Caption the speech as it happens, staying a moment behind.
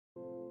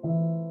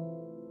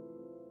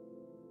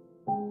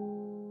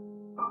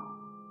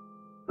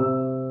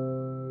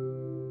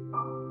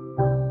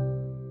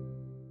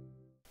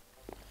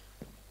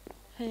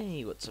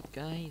What's up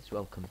guys,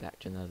 welcome back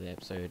to another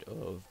episode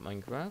of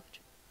Minecraft,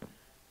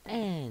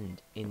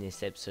 and in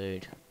this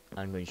episode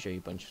I'm going to show you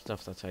a bunch of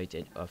stuff that I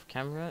did off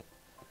camera,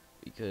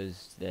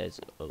 because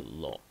there's a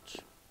lot,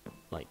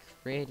 like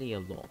really a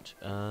lot.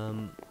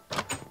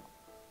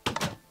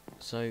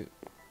 So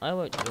I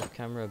worked off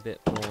camera a bit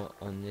more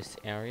on this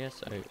area,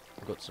 so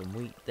I've got some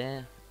wheat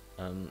there,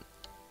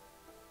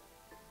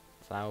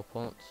 flower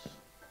pots,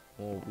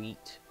 more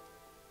wheat,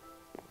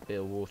 a bit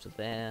of water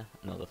there,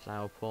 another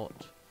flower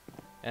pot,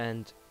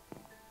 and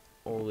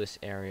all this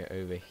area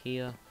over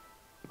here,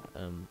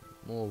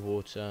 more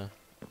water,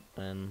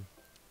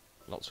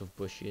 lots of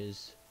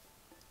bushes,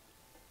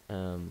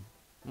 more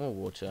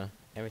water.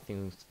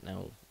 Everything's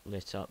now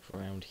lit up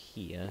around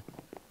here,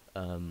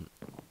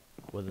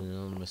 with an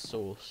anonymous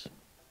source.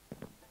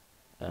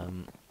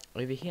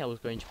 Over here I was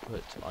going to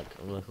put like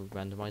a little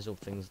randomizer of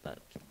things that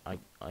I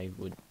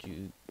would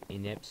do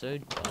in the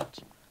episode, but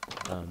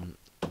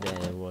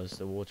there was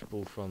the water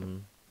pool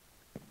from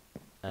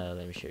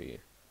let me show you.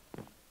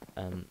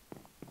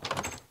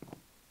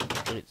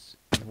 Its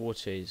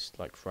water is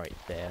like right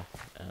there.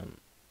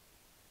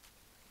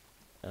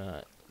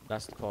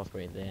 That's the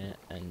pathway there,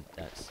 and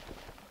that's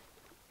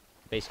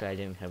basically I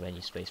didn't have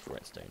any space for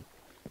redstone.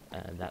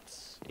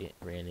 That's it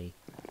really.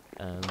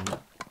 But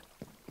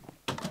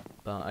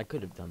I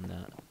could have done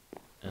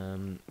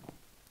that.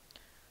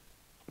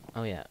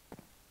 Oh yeah.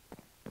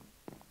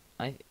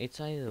 It's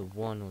either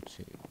one or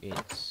two.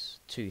 It's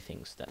two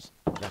things that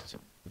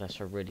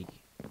are really,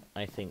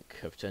 I think,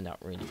 have turned out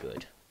really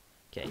good.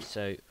 Okay,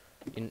 so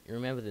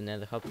remember the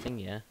Nether hub thing?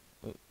 Yeah.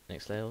 Oh,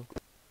 next level.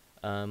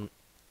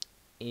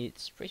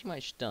 It's pretty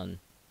much done.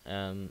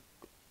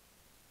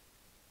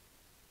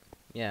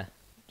 Yeah,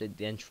 did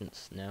the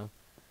entrance now.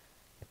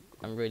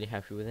 I'm really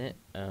happy with it.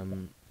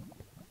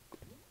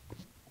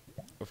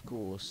 Of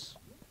course,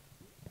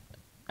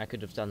 I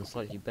could have done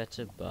slightly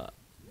better, but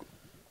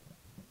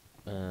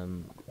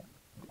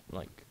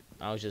like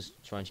I was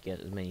just trying to get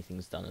as many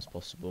things done as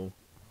possible.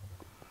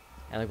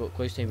 And I got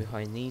glowstone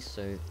behind these,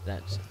 so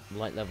that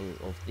light level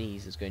of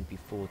these is going to be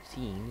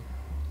 14,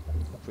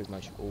 pretty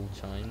much all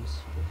times.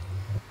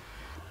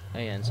 Oh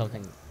yeah, and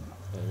something.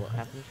 What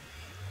happened?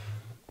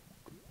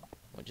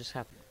 What just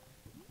happened?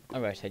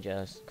 Alright, I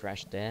just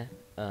crashed there.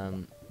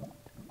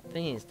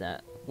 Thing is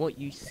that what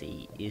you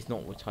see is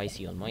not what I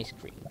see on my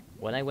screen.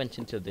 When I went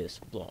into this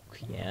block,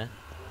 yeah,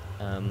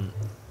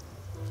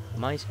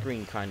 my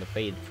screen kind of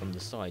faded from the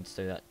side,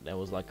 so that there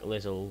was like a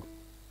little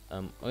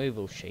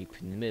oval shape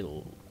in the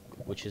middle,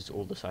 which is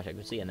all the side I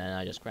could see, and then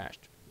I just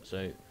crashed.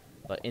 So,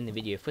 but in the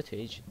video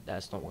footage,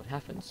 that's not what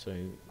happened, so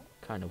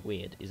kind of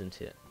weird,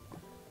 isn't it?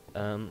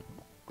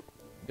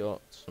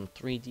 Got some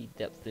 3D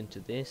depth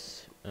into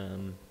this,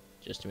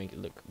 just to make it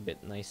look a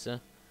bit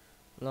nicer.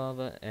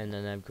 Lava, and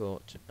then I've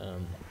got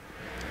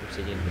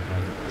obsidian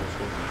behind the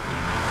portal.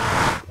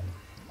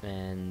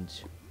 And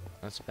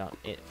that's about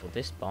it for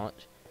this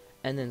part.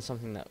 And then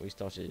something that we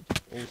started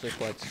also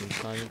quite some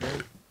time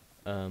ago,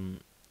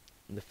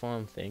 the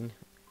farm thing.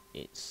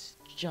 It's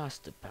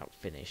just about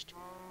finished.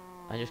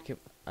 Like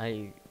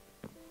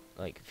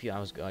a few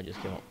hours ago, I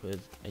just came up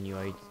with a new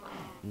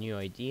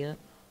idea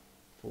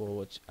for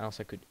what else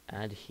I could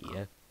add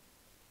here.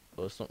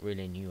 Well, it's not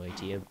really a new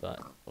idea,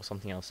 but or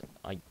something else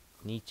I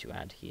need to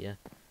add here.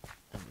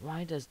 And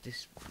why does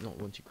this not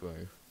want to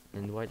grow?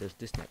 And why does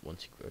this not want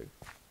to grow?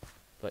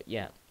 But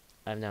yeah,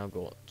 I've now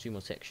got two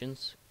more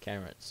sections: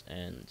 carrots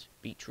and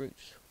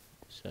beetroots.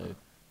 So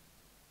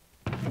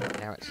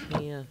carrots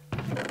here,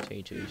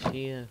 potatoes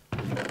here,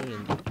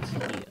 and beets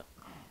here.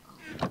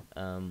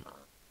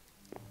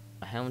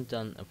 I haven't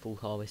done a full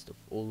harvest of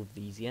all of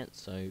these yet,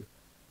 so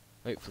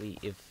hopefully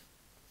if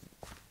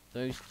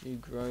those two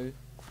grow,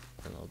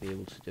 then I'll be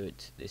able to do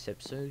it this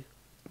episode.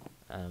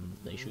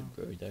 They should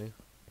grow though.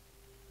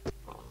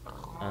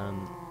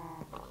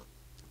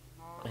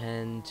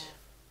 And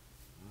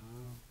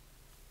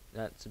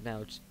that's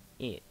about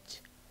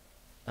it.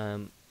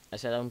 I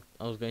said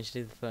I was going to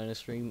do the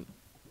furnace room.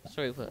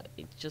 Sorry, but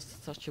it's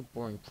just such a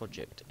boring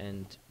project.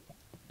 And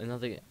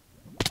another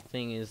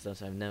thing is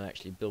that I've never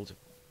actually built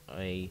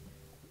an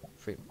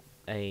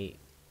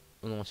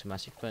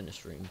automatic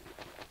furnace room.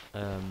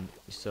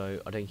 So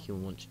I don't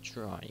even want to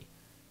try,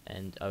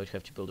 and I would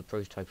have to build a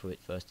prototype of it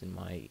first in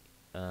my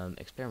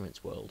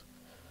experiments world.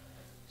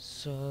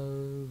 So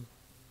I'm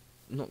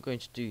not going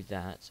to do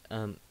that.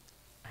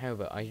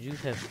 However, I do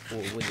have 4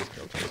 wither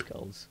skeleton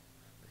skulls,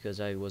 because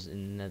I was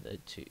in the Nether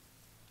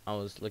I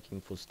was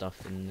looking for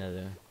stuff in the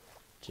Nether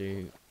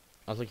I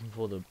was looking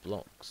for the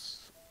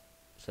blocks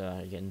so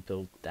I can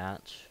build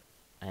that,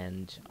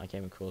 and I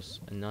came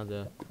across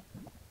another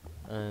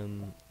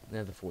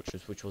Nether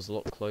fortress which was a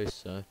lot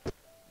closer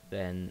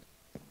than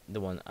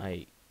the one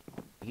I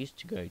used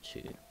to go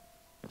to,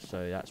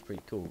 so that's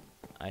pretty cool.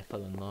 I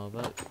fell in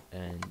lava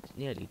and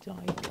nearly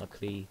died.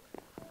 Luckily,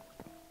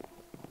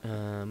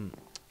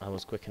 I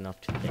was quick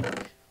enough to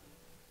think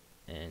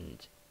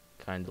and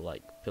kind of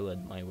like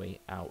pillared my way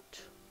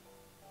out.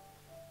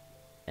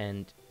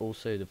 and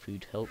also the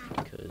food helped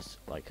because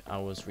like I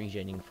was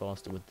regenerating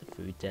faster with the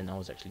food than I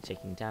was actually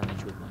taking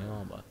damage with my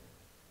armor.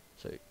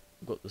 So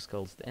got the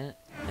skulls there,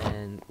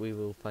 and we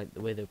will fight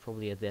the wither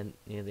probably at the end,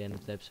 near the end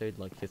of the episode,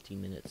 like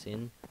 15 minutes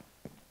in.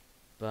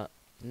 But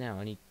now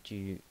I need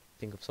to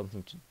think of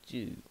something to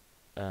do.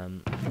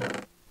 One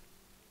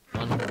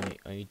of my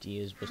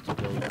ideas was to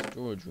build a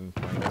storage room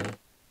finally,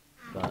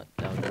 but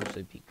that would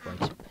also be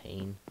quite a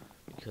pain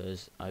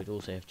because I'd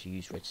also have to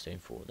use redstone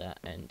for that,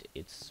 and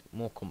it's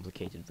more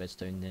complicated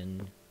redstone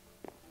than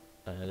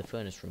the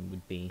furnace room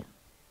would be.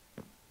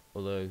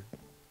 Although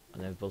I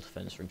never built a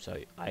furnace room, so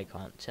I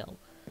can't tell.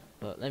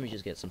 But let me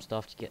just get some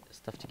stuff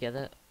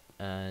together,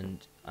 and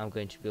I'm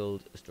going to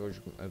build a storage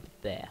room over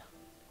there.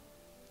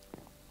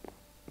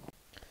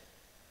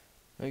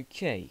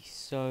 Okay,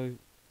 so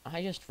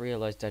I just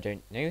realized I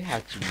don't know how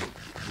to make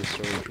the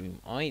storage room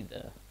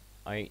either.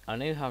 I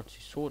know how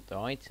to sort the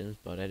items,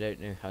 but I don't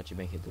know how to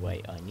make it the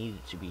way I need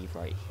it to be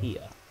right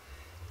here.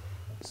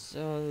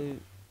 So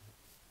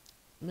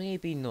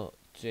maybe not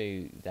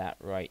do that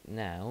right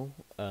now,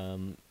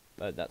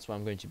 but that's why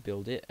I'm going to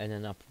build it, and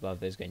then up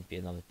above there's going to be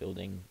another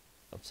building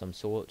of some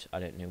sort. I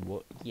don't know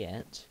what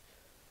yet.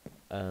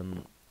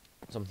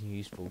 Something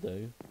useful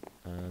though.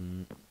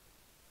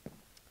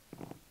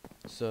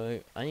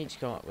 So I need to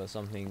come up with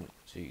something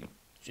to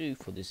do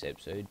for this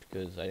episode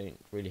because I don't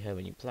really have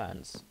any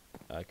plans.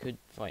 I could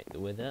fight the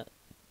wither,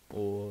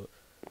 or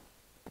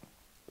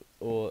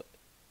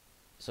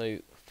so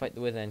fight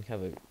the wither and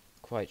have a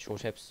quite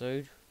short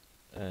episode,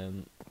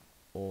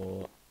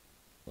 or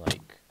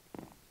like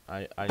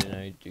I don't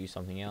know, do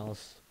something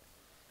else.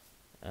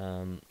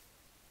 No,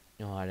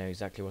 I know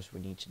exactly what we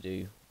need to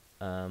do.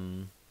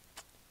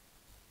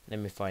 Let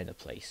me find a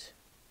place.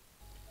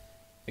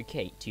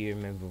 Okay, do you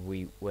remember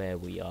where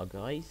we are,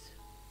 guys?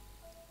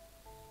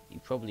 You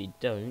probably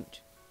don't.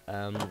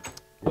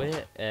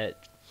 We're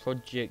at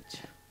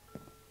Project,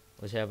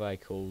 whatever I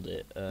called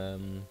it. I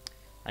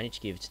need to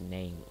give it a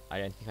name. I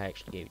don't think I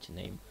actually gave it a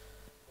name.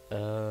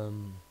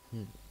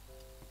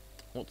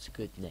 What's a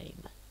good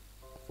name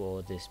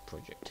for this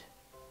project?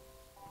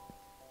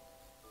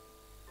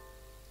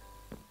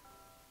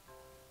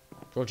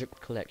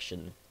 Project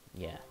Collection.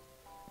 Yeah,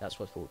 that's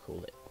what we'll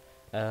call it.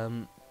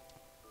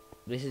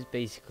 This is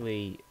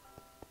basically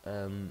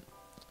going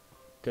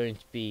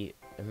to be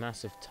a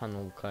massive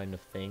tunnel kind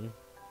of thing,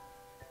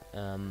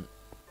 and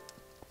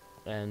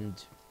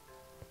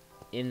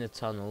in the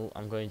tunnel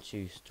I'm going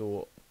to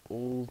store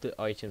all the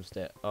items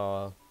that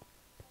are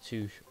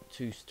to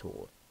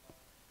store,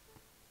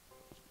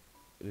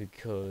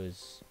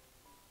 because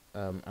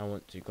I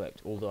want to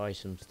collect all the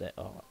items that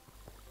are.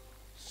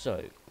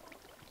 So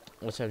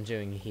what I'm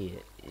doing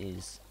here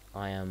is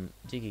I am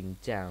digging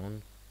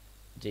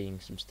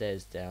some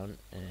stairs down,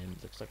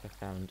 and looks like I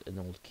found an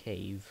old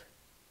cave.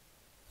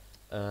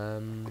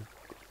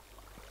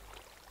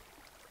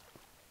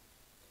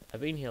 I've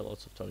been here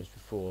lots of times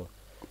before,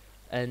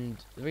 and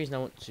the reason I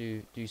want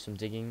to do some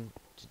digging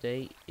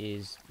today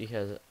is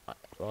because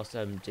whilst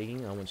I'm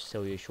digging I want to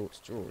tell you a short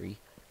story,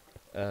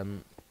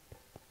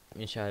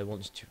 which I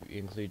want to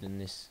include in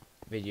this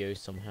video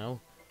somehow.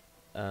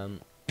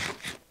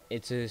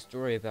 It's a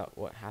story about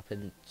what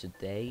happened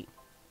today,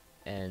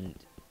 and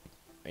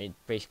it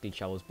basically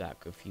travels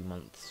back a few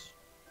months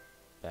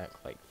back,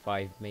 like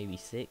 5, maybe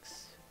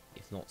 6,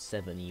 if not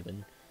 7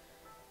 even.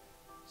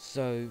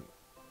 So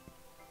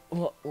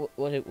what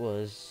it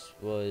was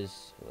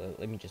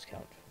let me just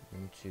count.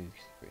 1, 2,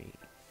 3,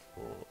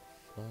 4,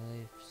 5,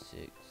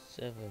 6,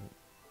 7,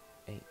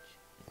 8,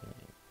 9,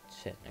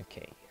 10.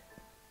 Okay.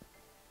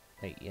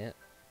 Wait, yeah,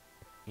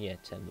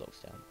 10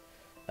 blocks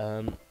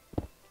down.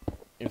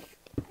 If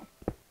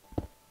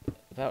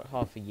about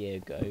half a year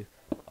ago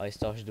I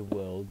started a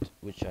world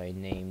which I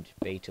named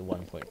Beta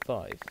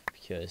 1.5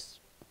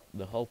 because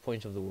the whole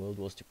point of the world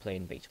was to play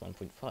in Beta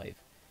 1.5,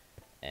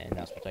 and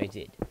that's what I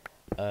did.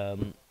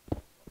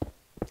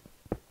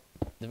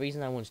 The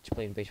reason I wanted to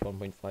play in Beta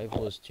 1.5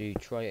 was to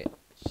try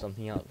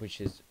something out which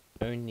is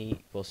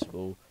only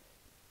possible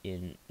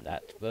in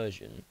that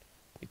version,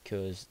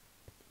 because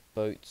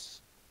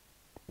boats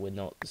were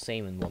not the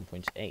same in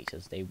 1.8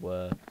 as they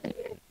were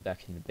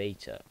back in the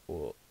beta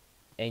or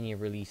any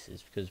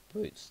releases, because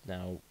boats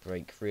now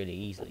break really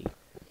easily.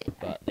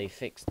 But they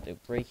fixed the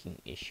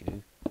breaking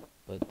issue,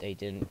 but they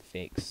didn't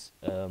fix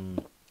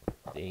the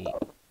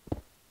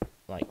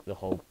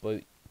whole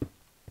boat,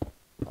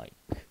 like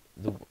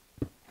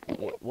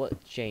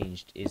what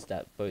changed is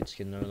that boats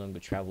can no longer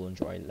travel on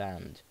dry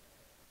land,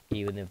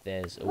 even if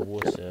there's a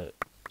water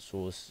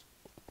source,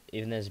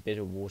 even there's a bit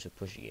of water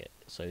pushing it,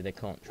 so they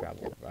can't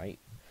travel, right?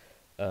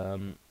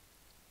 And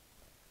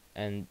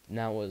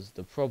that was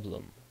the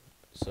problem.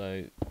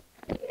 So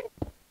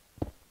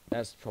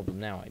that's the problem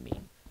now, I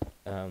mean.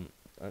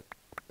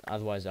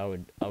 Otherwise I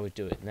would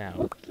do it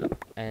now.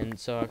 And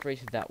so I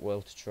created that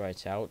world to try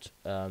it out.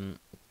 And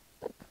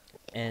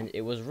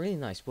it was a really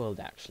nice world,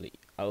 actually.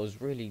 I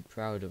was really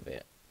proud of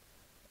it,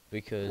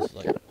 because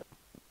like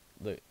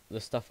the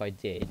stuff I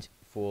did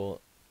for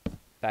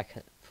back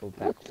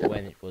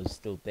when it was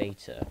still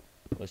beta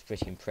was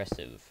pretty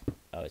impressive,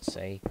 I would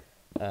say.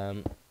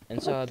 And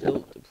so I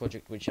built the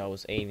project which I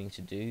was aiming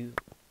to do,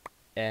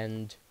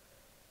 and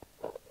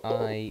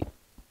I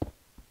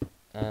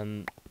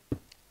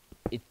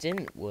it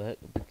didn't work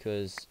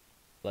because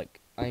like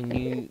I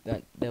knew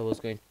that there was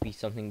going to be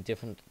something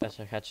different that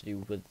I had to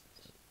do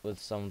with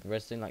some of the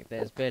redstone. Like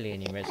there's barely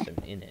any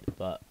redstone in it,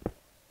 but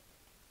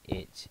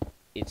it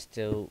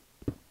still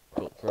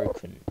got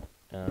broken.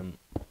 I'm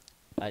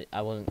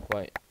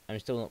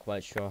still not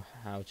quite sure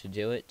how to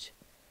do it,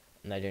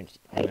 and I don't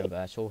remember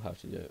at all how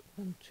to do it.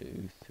 1,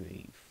 2,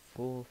 3,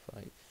 4,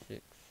 5,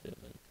 6, 7,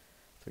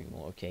 3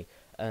 more. Okay.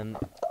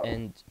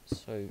 And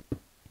so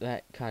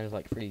that kind of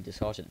like really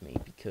disheartened me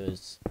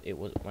because it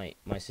was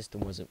my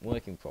system wasn't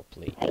working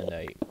properly, and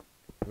I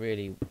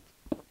really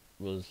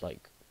was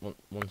like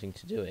wanting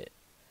to do it.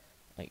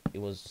 Like it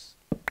was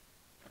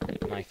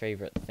my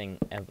favorite thing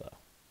ever,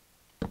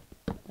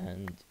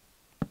 and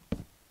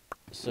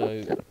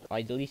so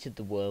I deleted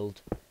the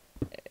world,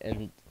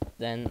 and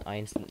then I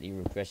instantly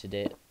regretted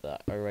it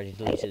that I already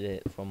deleted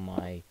it from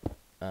my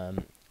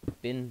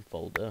bin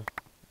folder,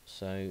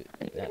 so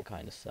that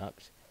kind of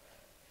sucked.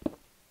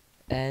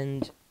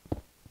 And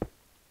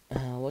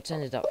what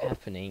ended up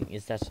happening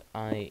is that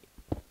I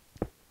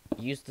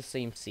used the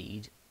same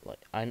seed. Like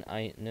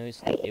I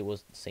noticed that it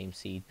was the same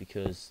seed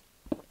because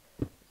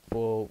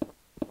for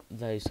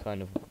those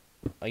kind of,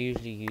 I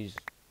usually use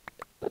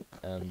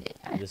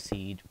the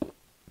seed.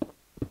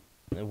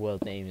 The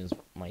world name is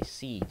my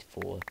seed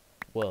for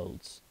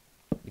worlds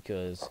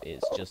because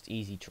it's just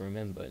easy to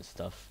remember and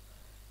stuff.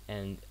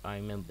 And I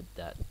remembered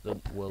that the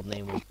world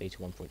name was beta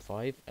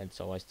 1.5, and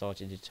so I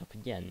started it up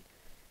again.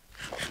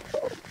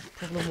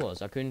 Problem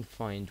was I couldn't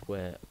find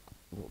where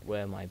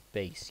my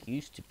base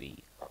used to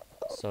be.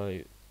 So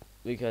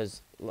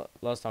because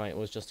last time I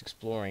was just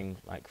exploring,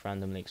 like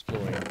randomly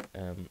exploring,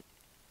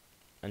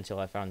 until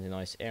I found a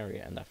nice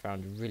area, and I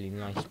found a really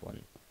nice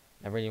one.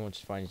 I really wanted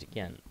to find it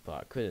again, but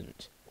I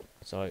couldn't.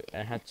 So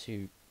I had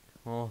to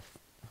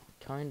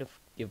kind of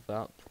give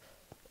up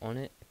on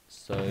it.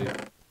 So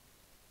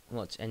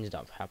what ended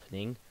up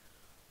happening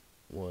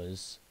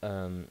was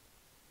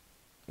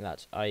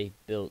that I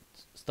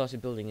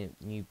started building a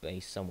new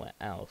base somewhere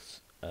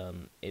else.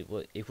 It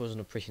was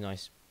a pretty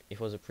nice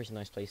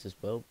place as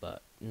well,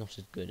 but not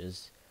as good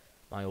as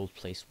my old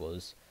place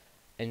was.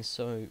 And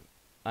so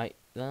I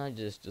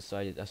just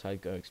decided that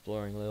I'd go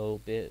exploring a little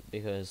bit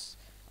because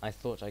I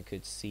thought I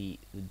could see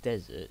the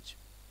desert,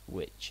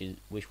 which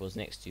was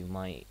next to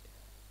my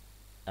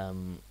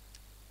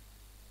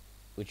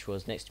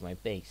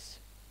base.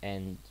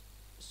 And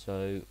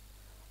so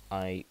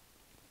I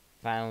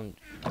found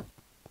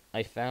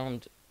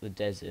the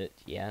desert,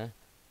 yeah,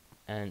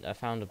 and I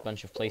found a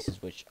bunch of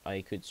places which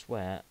I could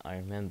swear I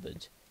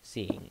remembered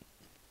seeing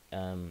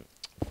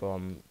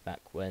from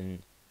back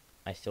when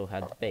I still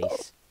had the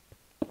base.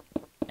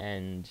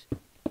 And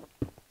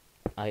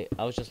I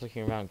was just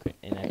looking around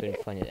and I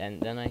couldn't find it,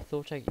 and then I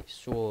thought I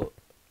saw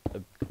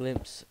a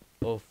glimpse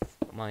of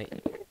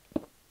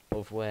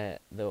where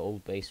the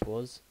old base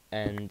was,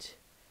 and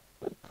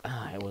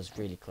it was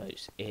really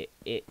close.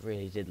 It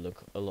really did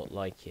look a lot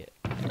like it,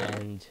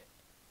 and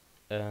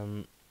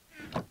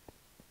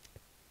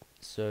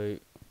so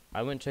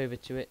I went over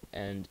to it,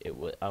 and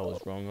I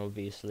was wrong,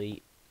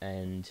 obviously,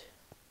 and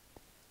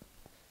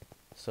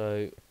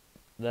so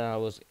then I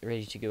was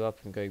ready to go up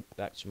and go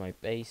back to my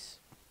base,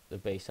 the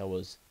base I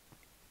was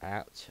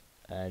at,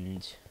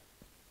 and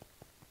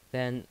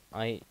then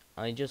I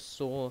just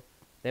saw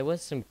there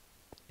was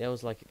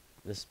like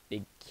this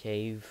big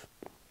cave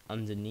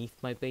underneath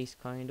my base,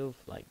 kind of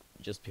like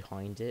just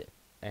behind it,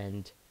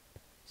 and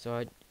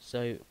so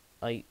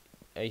I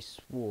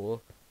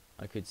swore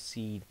I could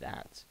see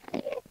that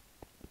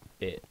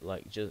bit,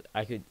 like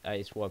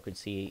I swore I could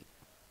see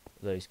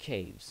those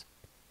caves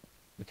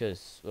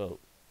because, well,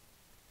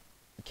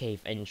 the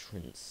cave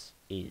entrance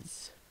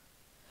is,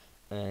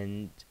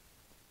 and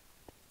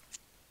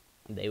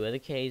they were the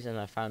caves, and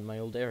I found my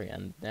old area,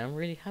 and now I'm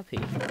really happy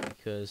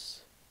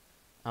because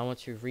I want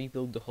to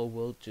rebuild the whole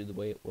world to the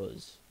way it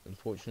was.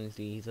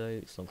 Unfortunately, though,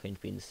 it's not going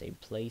to be in the same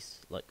place.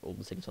 Like, all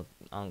the things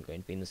aren't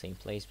going to be in the same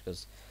place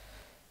because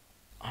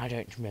I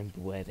don't remember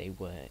where they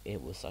were.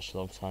 It was such a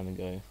long time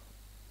ago.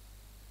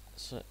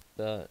 So,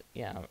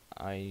 yeah,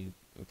 I'm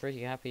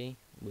pretty happy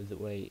with the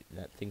way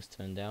that things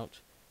turned out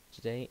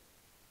today.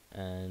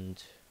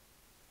 And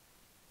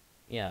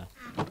yeah,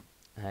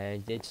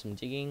 I did some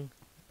digging.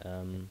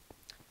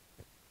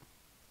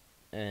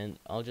 And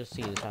I'll just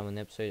see the time on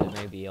the episode, and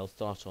maybe I'll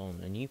start on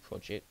a new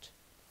project.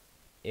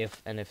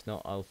 If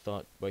not, I'll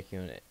start working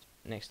on it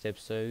next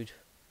episode.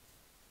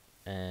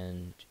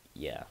 And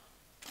yeah.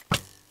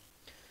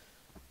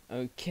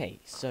 Okay,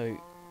 so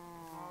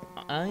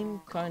I'm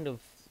kind of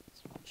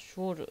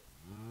a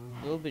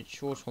little bit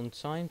short on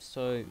time,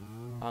 so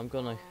I'm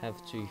gonna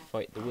have to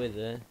fight the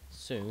weather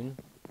soon,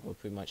 or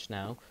pretty much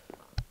now.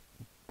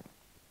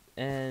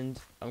 And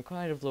I'm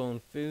kind of low on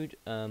food.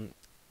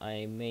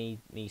 I made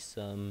me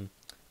some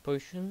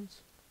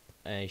potions,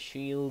 a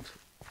shield,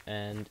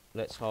 and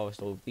let's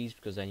harvest all of these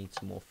because I need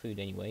some more food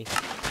anyway.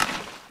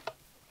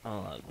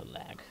 Oh, the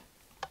lag.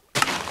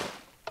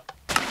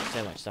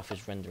 So much stuff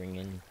is rendering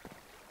in.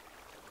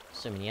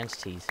 So many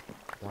entities.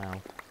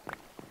 Wow.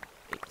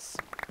 It's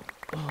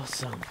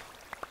awesome.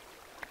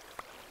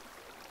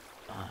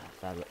 Ah,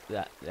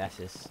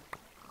 this is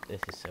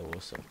so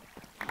awesome.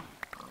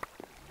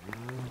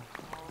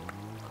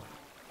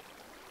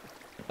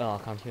 Oh, I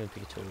can't even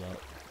pick it all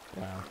up.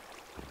 Wow.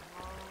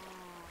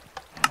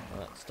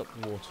 Let's stop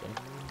the water.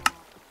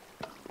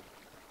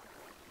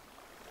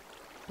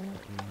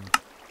 Like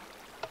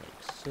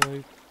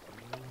so.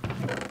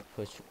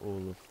 Put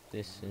all of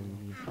this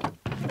in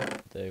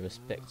the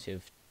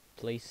respective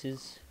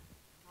places.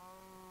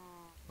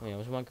 Oh yeah,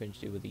 what am I going to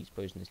do with these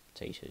poisonous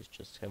potatoes?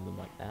 Just have them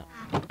like that.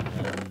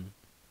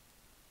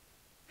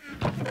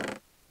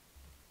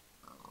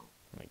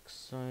 Like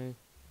so.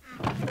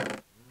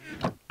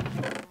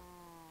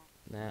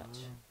 That.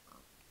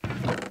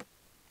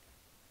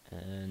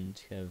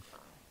 And have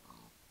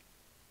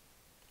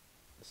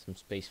some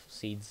space for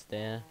seeds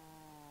there.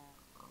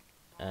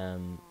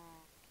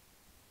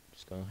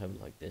 Just going to have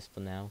it like this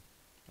for now.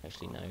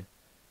 Actually, no.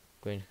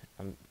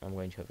 I'm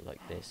going to have it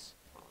like this.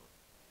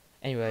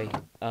 Anyway,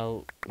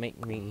 I'll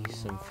make me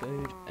some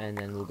food and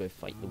then we'll go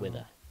fight the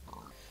wither.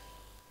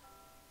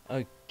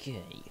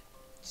 Okay.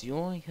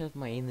 Do I have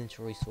my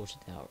inventory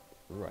sorted out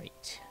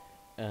right?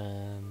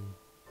 Of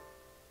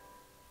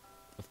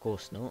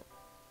course not.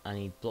 I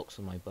need blocks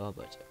on my bar,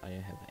 but I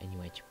don't have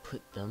anywhere to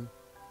put them.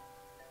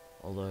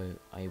 Although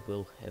I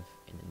will have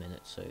in a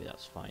minute, so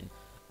that's fine.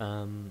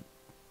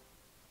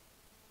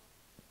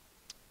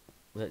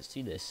 Let's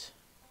do this.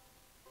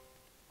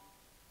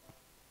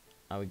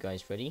 Are we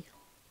guys ready?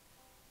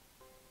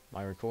 Am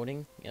I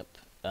recording? Yep,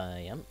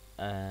 I am.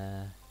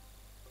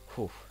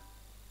 Whew.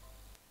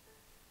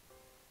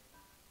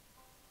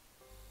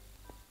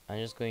 I'm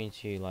just going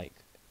to like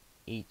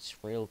eat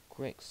real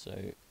quick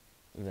so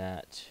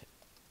that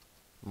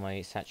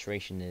my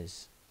saturation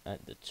is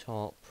at the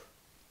top.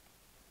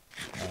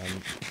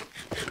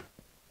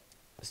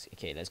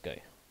 Okay, let's go.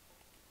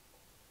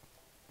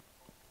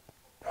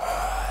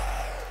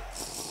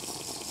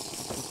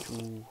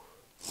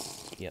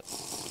 Yep.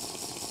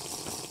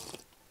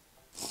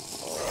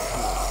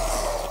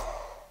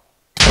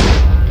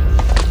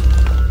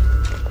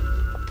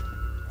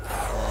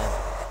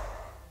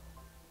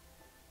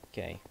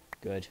 Okay,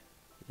 good.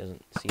 He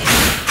doesn't see me.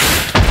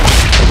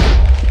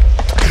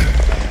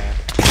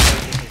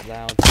 This is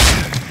loud.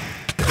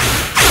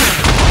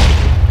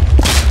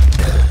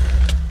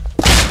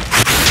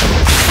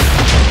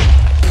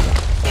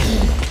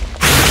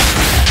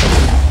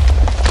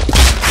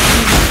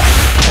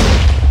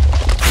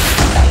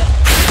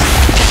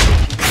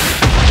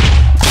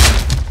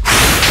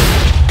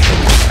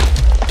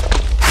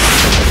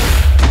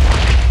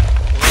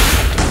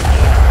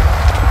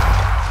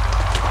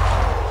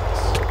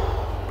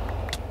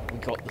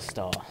 Got the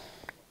star.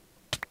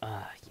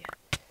 Yeah.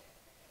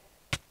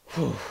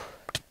 Whew.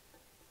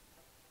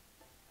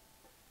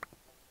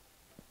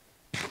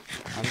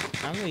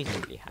 I'm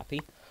reasonably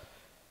happy.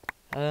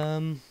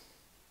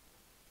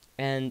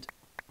 And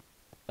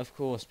of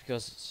course,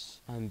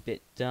 because I'm a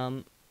bit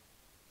dumb.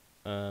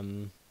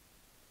 Oh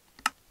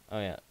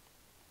yeah,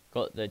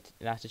 got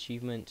that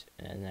achievement,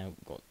 and now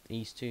got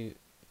these two.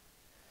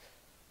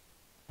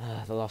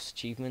 The last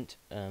achievement.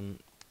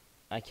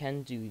 I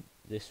can do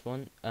this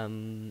one.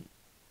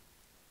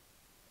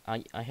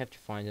 I have to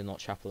find a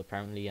notch apple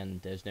apparently,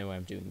 and there's no way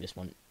I'm doing this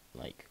one.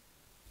 Like,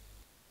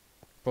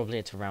 probably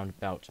at around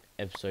about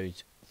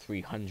episode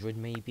 300,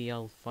 maybe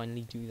I'll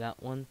finally do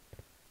that one.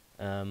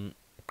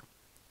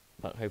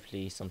 But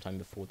hopefully sometime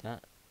before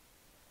that.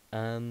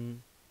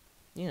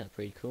 Yeah,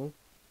 pretty cool.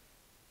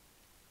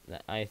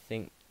 I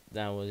think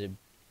that was a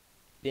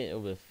bit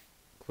of a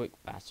quick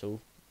battle,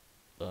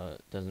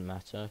 but doesn't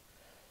matter.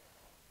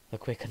 The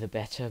quicker the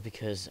better,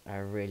 because I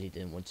really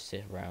didn't want to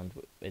sit around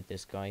with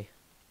this guy.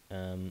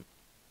 And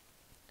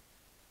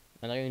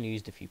I only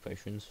used a few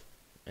potions.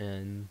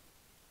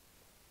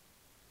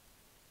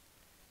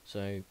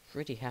 So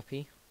pretty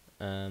happy.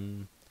 For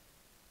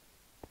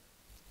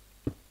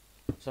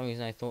some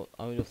reason I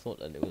would have thought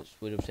that it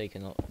would have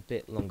taken a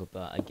bit longer,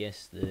 but I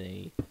guess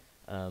the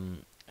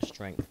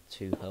strength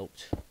 2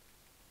 helped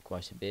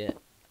quite a bit.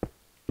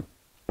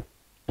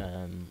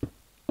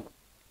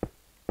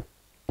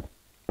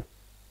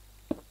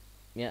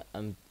 Yeah,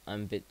 I'm a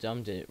bit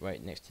dumb. Did it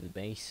right next to the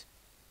base.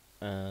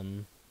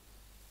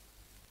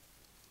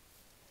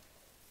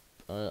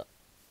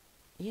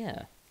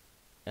 Yeah.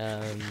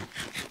 That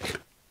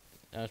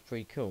was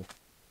pretty cool.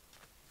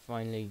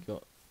 Finally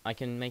got. I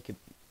can make a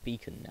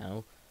beacon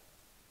now,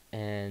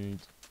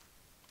 and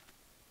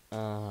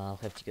I'll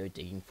have to go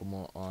digging for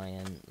more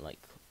iron,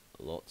 like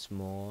lots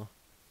more,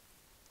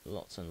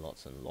 lots and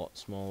lots and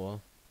lots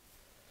more.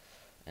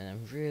 And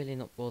I'm really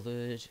not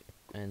bothered.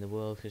 And the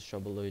world has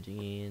trouble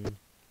loading in.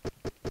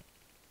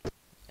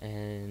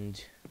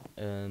 And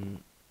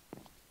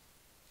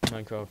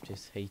Minecraft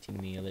is hating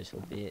me a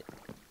little bit.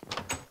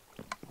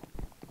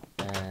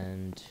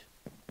 And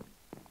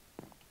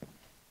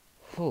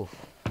whew,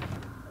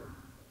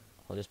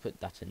 I'll just put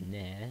that in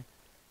there.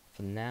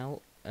 for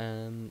now,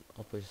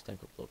 I'll put a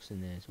stack of blocks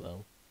in there as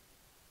well.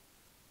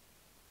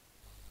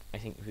 I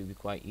think it would be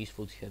quite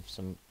useful to have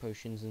some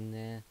potions in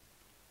there.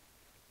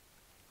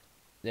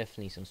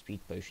 Definitely some speed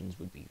potions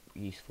would be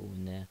useful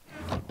in there.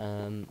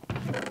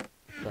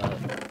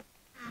 But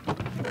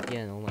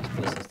yeah, all my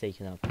space is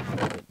taken up. I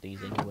can't put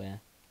these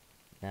anywhere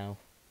now.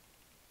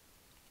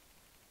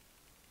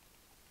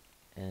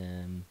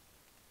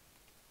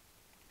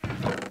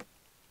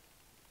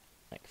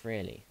 Like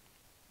really,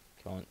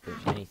 can't put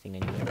anything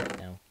anywhere right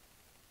now.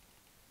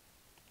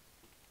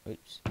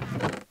 Oops.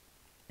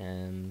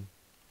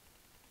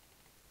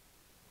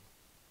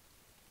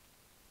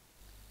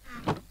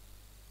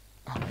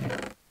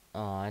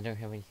 Oh, I don't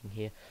have anything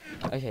here.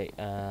 Okay,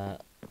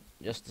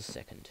 just a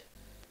second.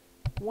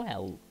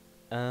 Well,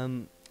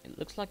 it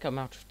looks like I'm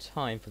out of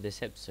time for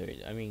this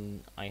episode. I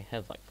mean, I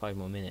have like 5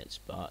 more minutes,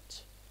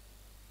 but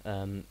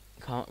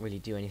can't really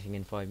do anything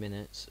in 5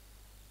 minutes.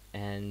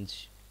 And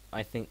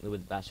I think the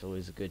Wither Battle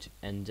is a good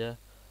ender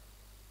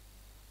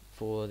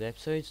for the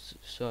episodes.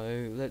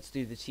 So let's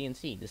do the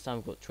TNT. This time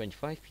I've got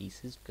 25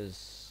 pieces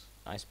because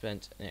I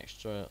spent an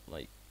extra,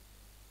 like,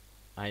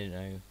 I don't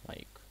know,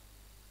 like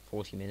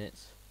 40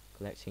 minutes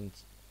collecting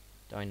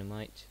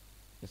dynamite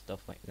and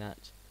stuff like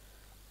that.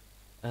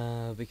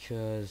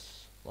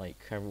 Because, like,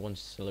 everyone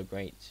wants to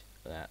celebrate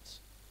that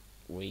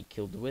we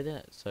killed the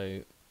Wither,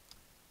 so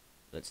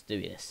let's do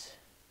this.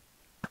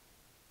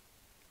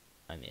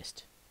 I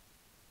missed.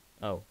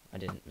 Oh, I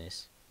didn't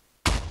miss.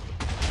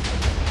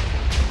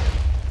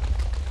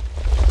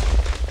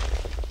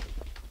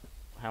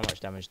 How much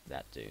damage did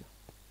that do?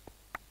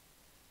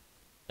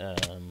 A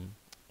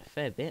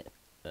fair bit.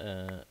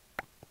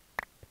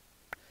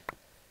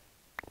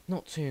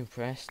 Not too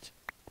impressed.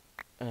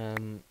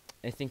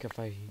 I think if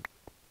I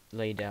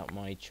laid out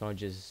my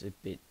charges a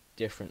bit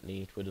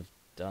differently, it would have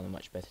done a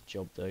much better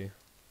job though.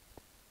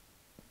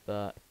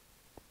 But,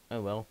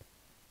 oh well.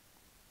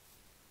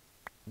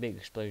 Big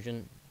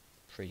explosion.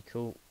 Pretty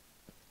cool.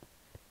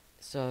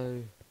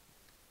 So,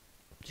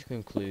 to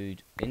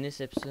conclude, in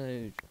this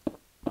episode,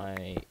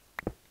 I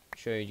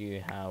showed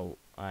you how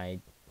I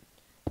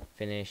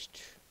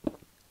finished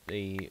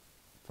the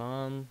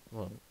farm,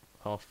 well,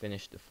 half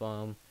finished the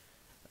farm,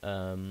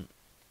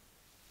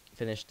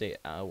 finished the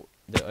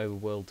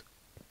overworld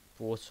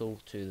portal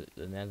to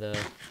the nether,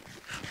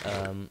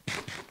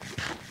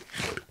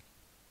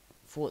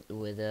 fought the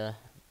Wither,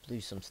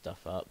 blew some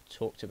stuff up,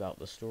 talked about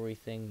the story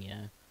thing,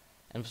 yeah.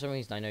 And for some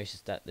reason I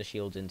noticed that the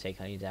shield didn't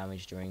take any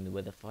damage during the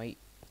Wither fight,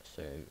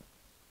 so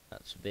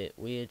that's a bit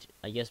weird.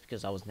 I guess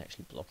because I wasn't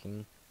actually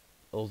blocking,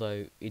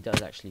 although it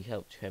does actually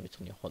help to have it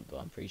on your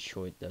hotbar, I'm pretty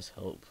sure it does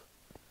help.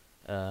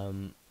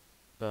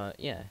 But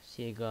yeah,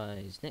 see you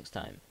guys next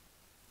time.